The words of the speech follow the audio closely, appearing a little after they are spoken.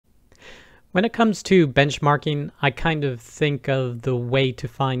When it comes to benchmarking, I kind of think of the way to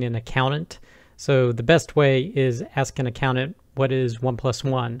find an accountant. So the best way is ask an accountant, what is 1 plus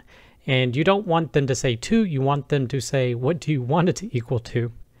 1? And you don't want them to say 2, you want them to say, what do you want it to equal to?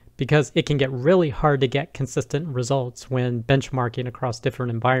 Because it can get really hard to get consistent results when benchmarking across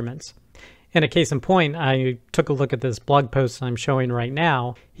different environments. And a case in point, I took a look at this blog post I'm showing right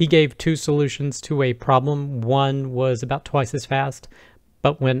now. He gave 2 solutions to a problem. One was about twice as fast,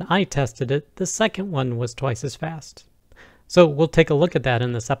 but when I tested it, the second one was twice as fast. So we'll take a look at that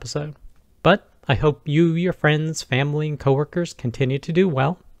in this episode. But I hope you, your friends, family, and coworkers continue to do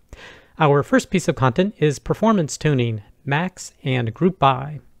well. Our first piece of content is performance tuning, max and group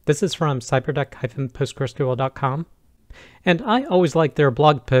by. This is from cyberduck-postgresql.com. And I always like their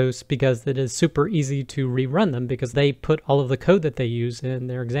blog posts because it is super easy to rerun them because they put all of the code that they use in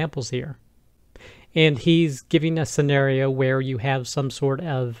their examples here. And he's giving a scenario where you have some sort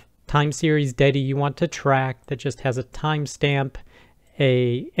of time series data you want to track that just has a timestamp,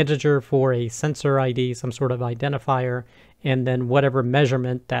 an integer for a sensor ID, some sort of identifier, and then whatever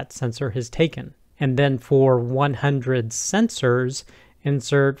measurement that sensor has taken. And then for 100 sensors,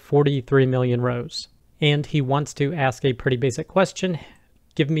 insert 43 million rows. And he wants to ask a pretty basic question,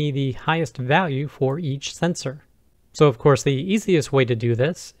 give me the highest value for each sensor. So of course the easiest way to do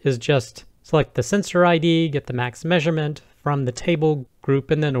this is just select the sensor ID, get the max measurement from the table, group,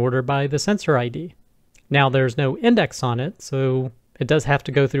 and then order by the sensor ID. Now there's no index on it, so it does have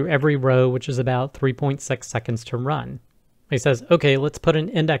to go through every row, which is about 3.6 seconds to run. He says, okay, let's put an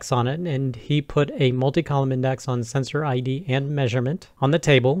index on it, and he put a multi-column index on sensor ID and measurement on the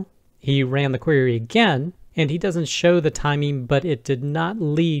table. He ran the query again, and he doesn't show the timing, but it did not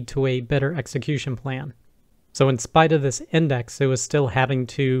lead to a better execution plan. So in spite of this index, it was still having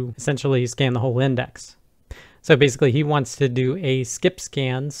to essentially scan the whole index. So basically he wants to do a skip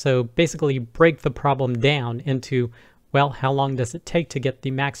scan, so basically break the problem down into, well, how long does it take to get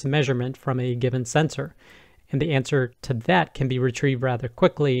the max measurement from a given sensor? And the answer to that can be retrieved rather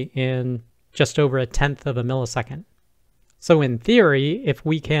quickly in just over 1/10 of a millisecond. So in theory, if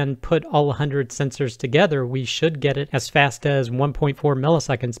we can put all 100 sensors together, we should get it as fast as 1.4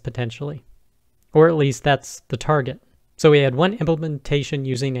 milliseconds potentially. Or at least that's the target. So we had one implementation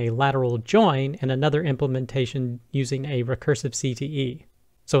using a lateral join and another implementation using a recursive CTE.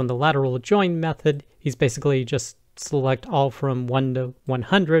 So in the lateral join method, he's basically just select all from 1 to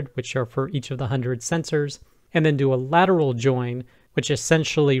 100, which are for each of the 100 sensors, and then do a lateral join, which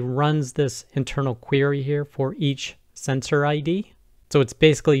essentially runs this internal query here for each sensor ID. So it's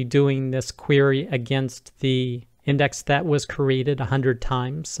basically doing this query against the index that was created 100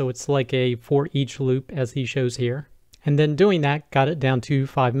 times. So it's like a for each loop as he shows here. And then doing that got it down to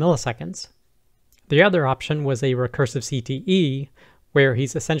 5 milliseconds. The other option was a recursive CTE, where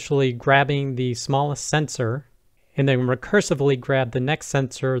he's essentially grabbing the smallest sensor and then recursively grab the next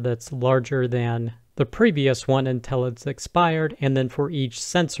sensor that's larger than the previous one until it's expired, and then for each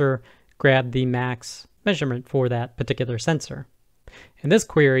sensor, grab the max measurement for that particular sensor. In this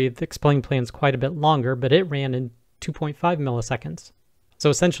query, the explain plan is quite a bit longer, but it ran in 2.5 milliseconds. So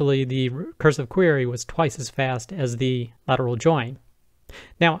essentially, the recursive query was twice as fast as the lateral join.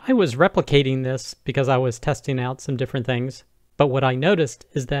 Now, I was replicating this because I was testing out some different things, but what I noticed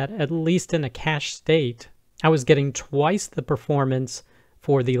is that at least in a cache state, I was getting twice the performance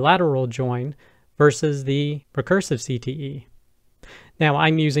for the lateral join versus the recursive CTE. Now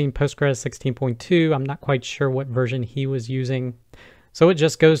I'm using Postgres 16.2. I'm not quite sure what version he was using. So it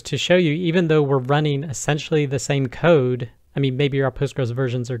just goes to show you, even though we're running essentially the same code, I mean, maybe our Postgres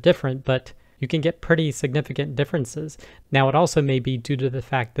versions are different, but you can get pretty significant differences. Now it also may be due to the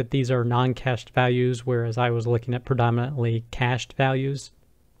fact that these are non-cached values, whereas I was looking at predominantly cached values.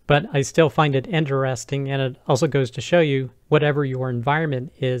 But I still find it interesting, and it also goes to show you whatever your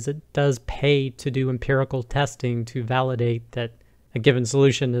environment is, it does pay to do empirical testing to validate that a given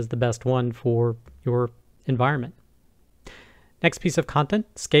solution is the best one for your environment. Next piece of content,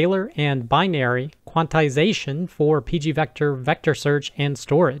 scalar and binary quantization for pgvector vector search and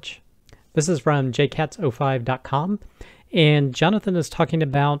storage. This is from jcats05.com, and Jonathan is talking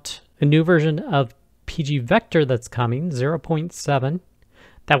about a new version of pgvector that's coming, 0.7,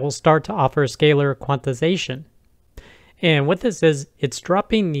 that will start to offer scalar quantization. And what this is, it's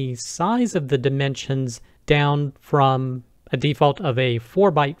dropping the size of the dimensions down from a default of a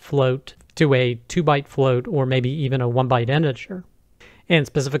 4-byte float to a 2-byte float, or maybe even a 1-byte integer. And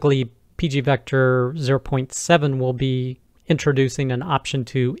specifically, pgvector 0.7 will be introducing an option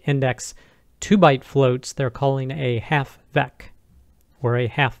to index 2-byte floats they're calling a half vec, or a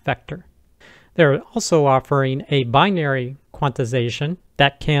half vector. They're also offering a binary quantization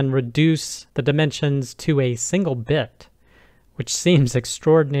that can reduce the dimensions to a single bit, which seems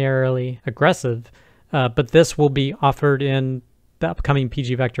extraordinarily aggressive, but this will be offered in the upcoming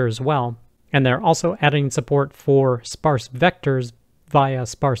pgvector as well. And they're also adding support for sparse vectors via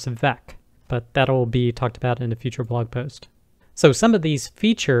sparsevec, but that'll be talked about in a future blog post. So some of these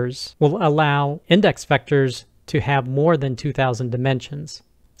features will allow index vectors to have more than 2,000 dimensions.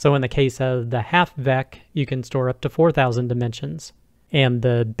 So in the case of the half-vec, you can store up to 4,000 dimensions. And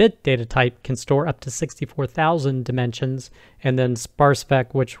the bit data type can store up to 64,000 dimensions, and then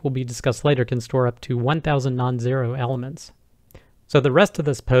sparsevec, which will be discussed later, can store up to 1,000 non-zero elements. So the rest of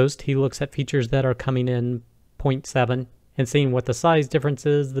this post, he looks at features that are coming in 0.7 and seeing what the size difference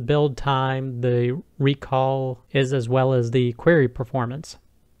is, the build time, the recall is, as well as the query performance.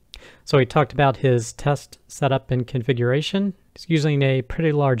 So he talked about his test setup and configuration. He's using a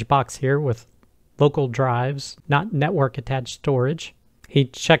pretty large box here with local drives, not network attached storage. He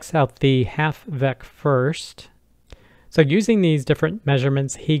checks out the half-vec first. So using these different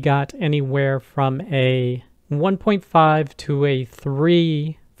measurements, he got anywhere from a 1.5 to a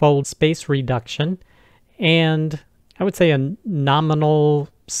 3-fold space reduction, and I would say a nominal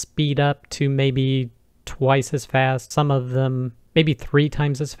speed up to maybe twice as fast, some of them maybe 3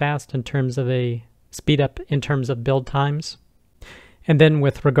 times as fast in terms of a speed up in terms of build times. And then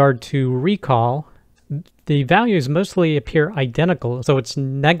with regard to recall, the values mostly appear identical, so it's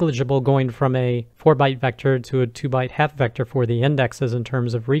negligible going from a 4-byte vector to a 2-byte half vector for the indexes in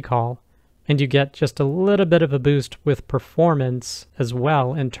terms of recall. And you get just a little bit of a boost with performance as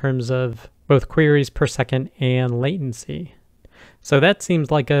well in terms of both queries per second and latency. So that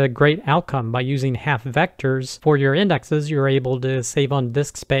seems like a great outcome. By using half vectors for your indexes, you're able to save on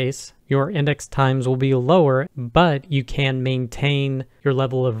disk space. Your index times will be lower, but you can maintain your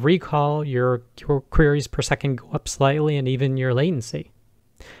level of recall, your queries per second go up slightly, and even your latency.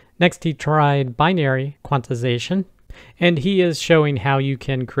 Next, he tried binary quantization, and he is showing how you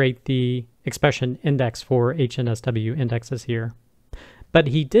can create the expression index for HNSW indexes here. But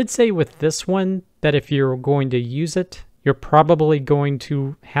he did say with this one that if you're going to use it, you're probably going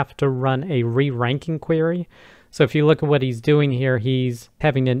to have to run a re-ranking query. So if you look at what he's doing here, he's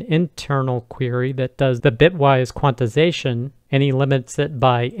having an internal query that does the bitwise quantization, and he limits it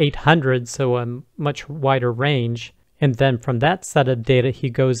by 800, so a much wider range. And then from that set of data, he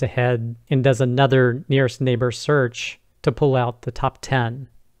goes ahead and does another nearest neighbor search to pull out the top 10.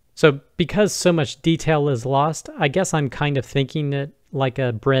 So because so much detail is lost, I guess I'm kind of thinking it like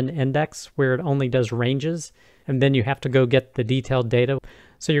a Brin index where it only does ranges, and then you have to go get the detailed data.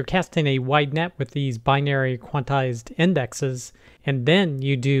 So you're casting a wide net with these binary quantized indexes, and then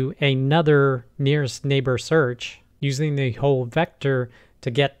you do another nearest neighbor search using the whole vector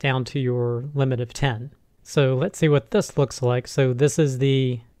to get down to your limit of 10. So let's see what this looks like. So this is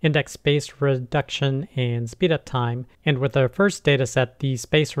the index space reduction and speed up time. And with our first data set, the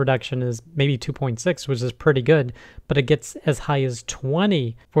space reduction is maybe 2.6, which is pretty good, but it gets as high as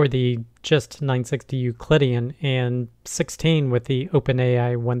 20 for the just 960 Euclidean and 16 with the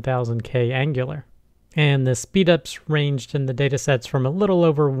OpenAI 1000K Angular. And the speedups ranged in the data sets from a little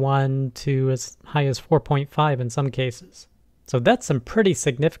over 1 to as high as 4.5 in some cases. So that's some pretty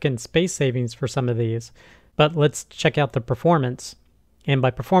significant space savings for some of these. But let's check out the performance. And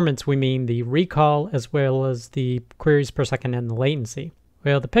by performance, we mean the recall as well as the queries per second and the latency.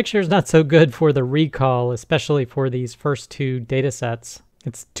 Well, the picture is not so good for the recall, especially for these first two data sets.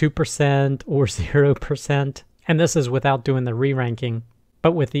 It's 2% or 0%, and this is without doing the re-ranking.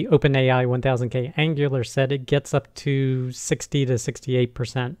 But with the OpenAI 1000K Angular set, it gets up to 60 to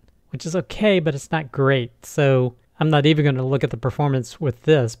 68%, which is okay, but it's not great. So I'm not even going to look at the performance with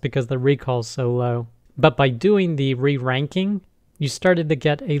this because the recall is so low. But by doing the re-ranking, you started to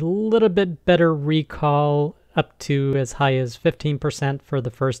get a little bit better recall up to as high as 15% for the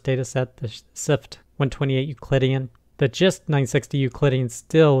first data set, the SIFT 128 Euclidean. The just 960 Euclidean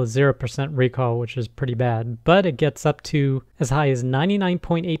still is 0% recall, which is pretty bad, but it gets up to as high as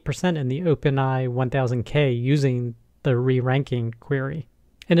 99.8% in the OpenAI 1000K using the re-ranking query.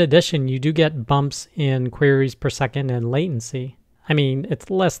 In addition, you do get bumps in queries per second and latency. I mean, it's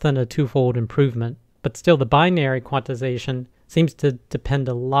less than a 2-fold improvement, but still the binary quantization seems to depend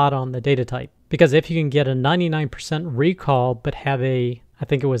a lot on the data type. Because if you can get a 99% recall, but have a, I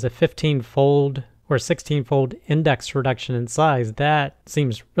think it was a 15-fold or 16-fold index reduction in size, that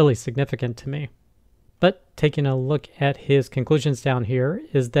seems really significant to me. But taking a look at his conclusions down here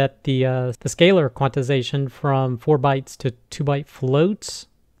is that the scalar quantization from 4 bytes to 2-byte floats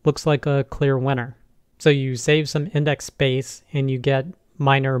looks like a clear winner. So you save some index space and you get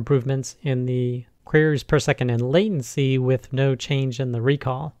minor improvements in the queries per second in latency with no change in the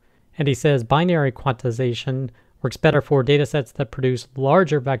recall. And he says binary quantization works better for datasets that produce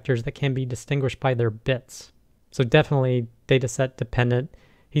larger vectors that can be distinguished by their bits. So definitely dataset dependent.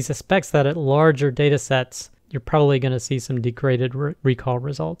 He suspects that at larger datasets, you're probably going to see some degraded recall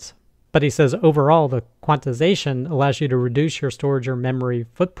results. But he says overall, the quantization allows you to reduce your storage or memory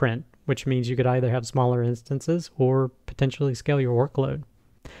footprint, which means you could either have smaller instances or potentially scale your workload.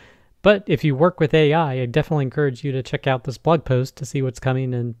 But if you work with AI, I definitely encourage you to check out this blog post to see what's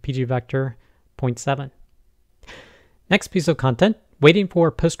coming in pgvector 0.7. Next piece of content, waiting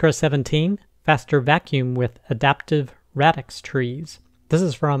for Postgres 17, faster vacuum with adaptive Radix trees. This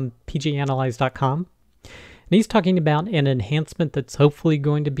is from pganalyze.com. And he's talking about an enhancement that's hopefully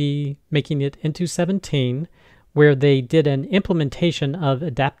going to be making it into 17, where they did an implementation of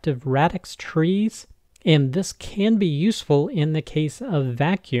adaptive Radix trees, and this can be useful in the case of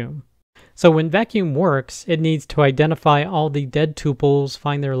vacuum. So when vacuum works, it needs to identify all the dead tuples,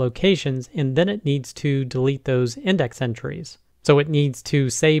 find their locations, and then it needs to delete those index entries. So it needs to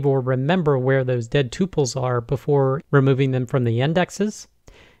save or remember where those dead tuples are before removing them from the indexes.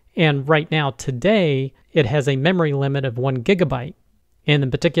 And right now, today, it has a memory limit of 1 gigabyte. And the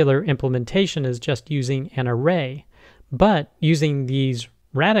particular implementation is just using an array. But using these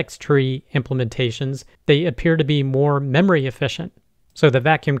Radix tree implementations, they appear to be more memory efficient. So the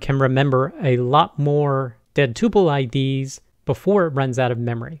vacuum can remember a lot more dead tuple IDs before it runs out of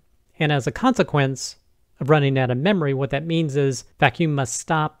memory. And as a consequence of running out of memory, what that means is vacuum must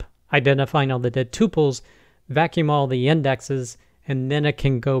stop identifying all the dead tuples, vacuum all the indexes, and then it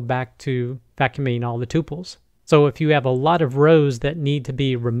can go back to vacuuming all the tuples. So if you have a lot of rows that need to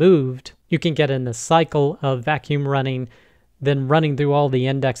be removed, you can get in the cycle of vacuum running, then running through all the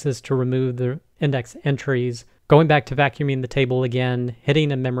indexes to remove the index entries, going back to vacuuming the table again,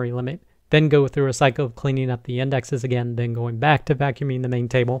 hitting a memory limit, then go through a cycle of cleaning up the indexes again, then going back to vacuuming the main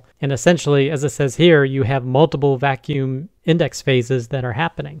table. And essentially, as it says here, you have multiple vacuum index phases that are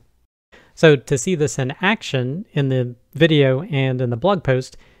happening. So to see this in action in the video and in the blog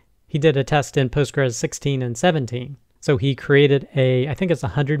post, he did a test in Postgres 16 and 17. So he created I think it's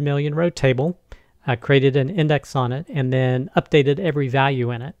a 100 million row table, created an index on it, and then updated every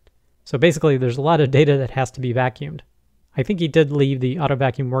value in it. So basically, there's a lot of data that has to be vacuumed. I think he did leave the auto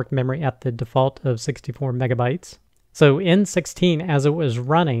vacuum work memory at the default of 64 megabytes. So in 16, as it was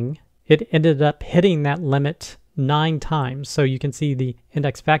running, it ended up hitting that limit 9 times. So you can see the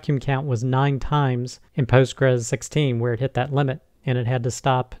index vacuum count was 9 times in Postgres 16 where it hit that limit, and it had to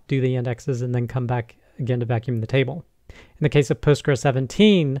stop, do the indexes, and then come back again to vacuum the table. In the case of Postgres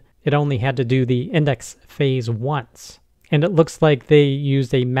 17, it only had to do the index phase once. And it looks like they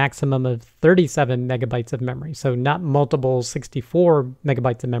used a maximum of 37 megabytes of memory. So not multiple 64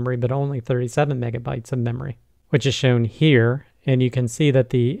 megabytes of memory, but only 37 megabytes of memory, which is shown here. And you can see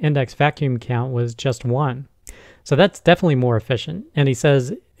that the index vacuum count was just 1. So that's definitely more efficient. And he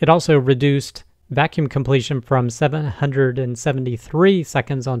says it also reduced vacuum completion from 773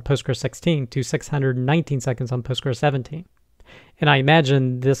 seconds on Postgres 16 to 619 seconds on Postgres 17. And I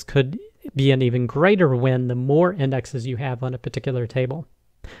imagine this could be an even greater win the more indexes you have on a particular table.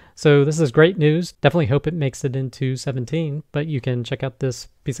 So this is great news. Definitely hope it makes it into 17, but you can check out this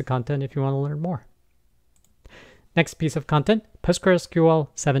piece of content if you want to learn more. Next piece of content, PostgreSQL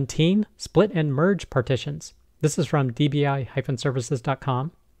 17, split and merge partitions. This is from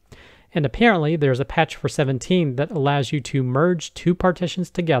dbi-services.com. And apparently there's a patch for 17 that allows you to merge 2 partitions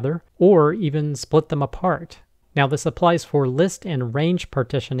together or even split them apart. Now this applies for list and range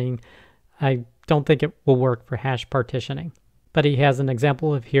partitioning. I don't think it will work for hash partitioning. But he has an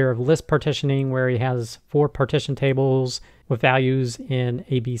example of list partitioning where he has 4 partition tables with values in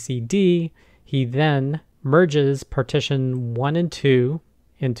A, B, C, D. He then merges partition 1 and 2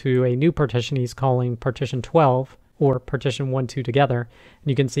 into a new partition he's calling partition 12, or partition 1, 2 together. And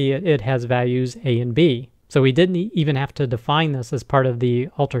you can see it has values A and B. So he didn't even have to define this as part of the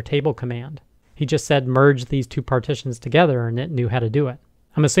alter table command. He just said merge these 2 partitions together and it knew how to do it.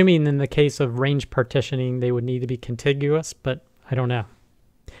 I'm assuming in the case of range partitioning, they would need to be contiguous, but I don't know.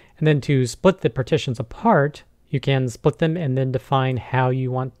 And then to split the partitions apart, you can split them and then define how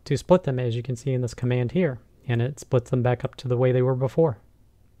you want to split them, as you can see in this command here. And it splits them back up to the way they were before.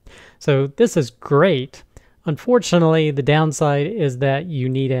 So this is great. Unfortunately, the downside is that you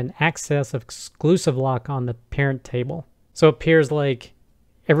need an access exclusive lock on the parent table. So it appears like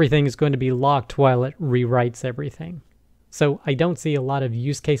everything is going to be locked while it rewrites everything. So I don't see a lot of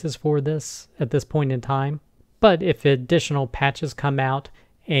use cases for this at this point in time. But if additional patches come out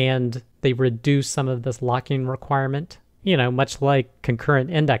and they reduce some of this locking requirement, much like concurrent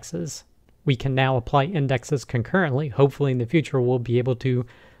indexes, we can now apply indexes concurrently. Hopefully in the future, we'll be able to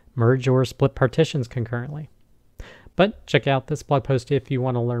merge or split partitions concurrently. But check out this blog post if you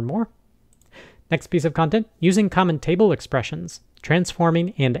want to learn more. Next piece of content, using common table expressions,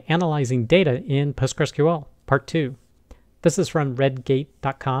 transforming and analyzing data in PostgreSQL, part 2. This is from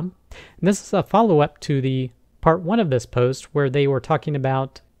redgate.com. And this is a follow-up to the part 1 of this post where they were talking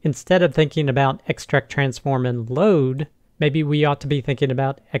about, instead of thinking about extract, transform, and load, maybe we ought to be thinking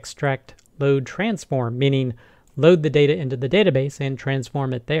about extract, load, transform, meaning load the data into the database and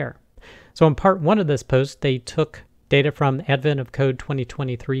transform it there. So in part 1 of this post, they took data from Advent of Code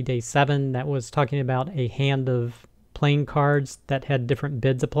 2023 day 7 that was talking about a hand of playing cards that had different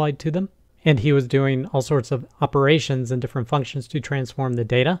bids applied to them. And he was doing all sorts of operations and different functions to transform the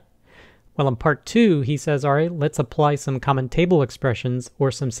data. Well, in part 2, he says, all right, let's apply some common table expressions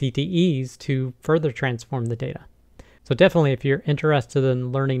or some CTEs to further transform the data. So definitely, if you're interested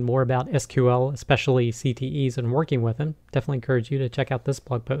in learning more about SQL, especially CTEs and working with them, definitely encourage you to check out this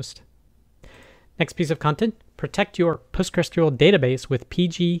blog post. Next piece of content, protect your PostgreSQL database with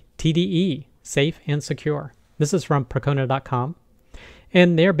pgTDE, safe and secure. This is from Procona.com.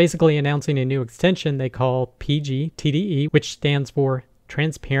 And they're basically announcing a new extension they call pgTDE, which stands for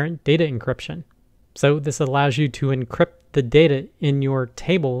Transparent Data Encryption. So this allows you to encrypt the data in your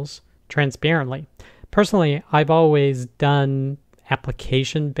tables transparently. Personally, I've always done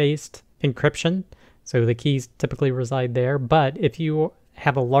application-based encryption, so the keys typically reside there. But if you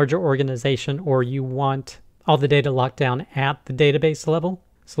have a larger organization or you want all the data locked down at the database level,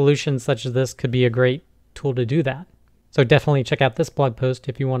 solutions such as this could be a great tool to do that. So definitely check out this blog post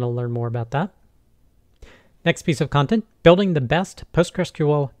if you want to learn more about that. Next piece of content, building the best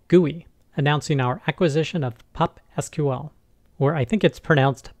PostgreSQL GUI, announcing our acquisition of PopSQL, or I think it's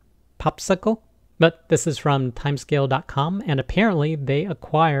pronounced PopSQL, but this is from timescale.com, and apparently they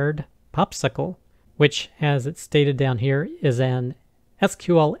acquired PopSQL, which, as it's stated down here, is an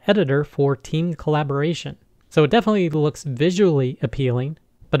SQL editor for team collaboration. So it definitely looks visually appealing,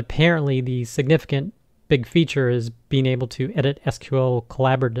 but apparently the significant big feature is being able to edit SQL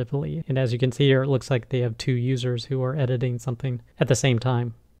collaboratively. And as you can see here, it looks like they have 2 users who are editing something at the same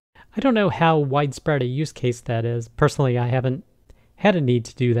time. I don't know how widespread a use case that is. Personally, I haven't had a need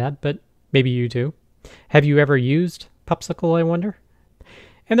to do that, but maybe you do. Have you ever used PopSQL, I wonder?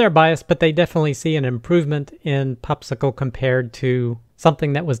 And they're biased, but they definitely see an improvement in PopSQL compared to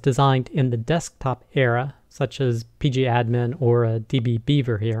something that was designed in the desktop era, such as pgadmin or a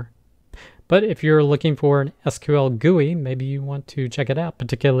dbbeaver here. But if you're looking for an SQL GUI, maybe you want to check it out,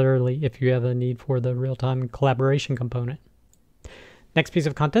 particularly if you have a need for the real-time collaboration component. Next piece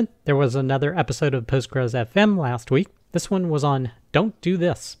of content, there was another episode of Postgres FM last week. This one was on Don't Do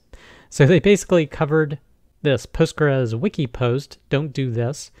This. So they basically covered this Postgres wiki post, Don't Do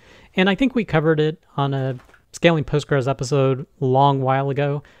This. And I think we covered it on a Scaling Postgres episode a long while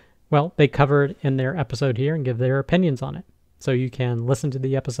ago. Well, they covered in their episode here and give their opinions on it. So you can listen to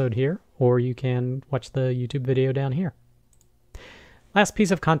the episode here, or you can watch the YouTube video down here. Last piece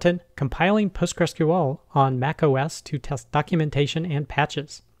of content, compiling PostgreSQL on macOS to test documentation and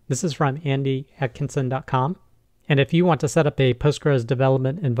patches. This is from andyatkinson.com. And if you want to set up a Postgres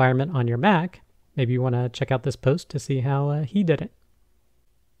development environment on your Mac, maybe you want to check out this post to see how he did it.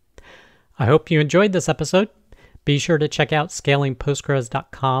 I hope you enjoyed this episode. Be sure to check out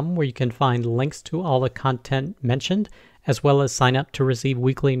scalingpostgres.com, where you can find links to all the content mentioned, as well as sign up to receive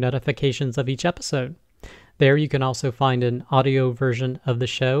weekly notifications of each episode. There you can also find an audio version of the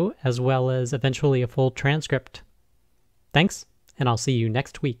show, as well as eventually a full transcript. Thanks, and I'll see you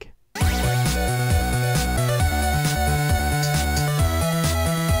next week.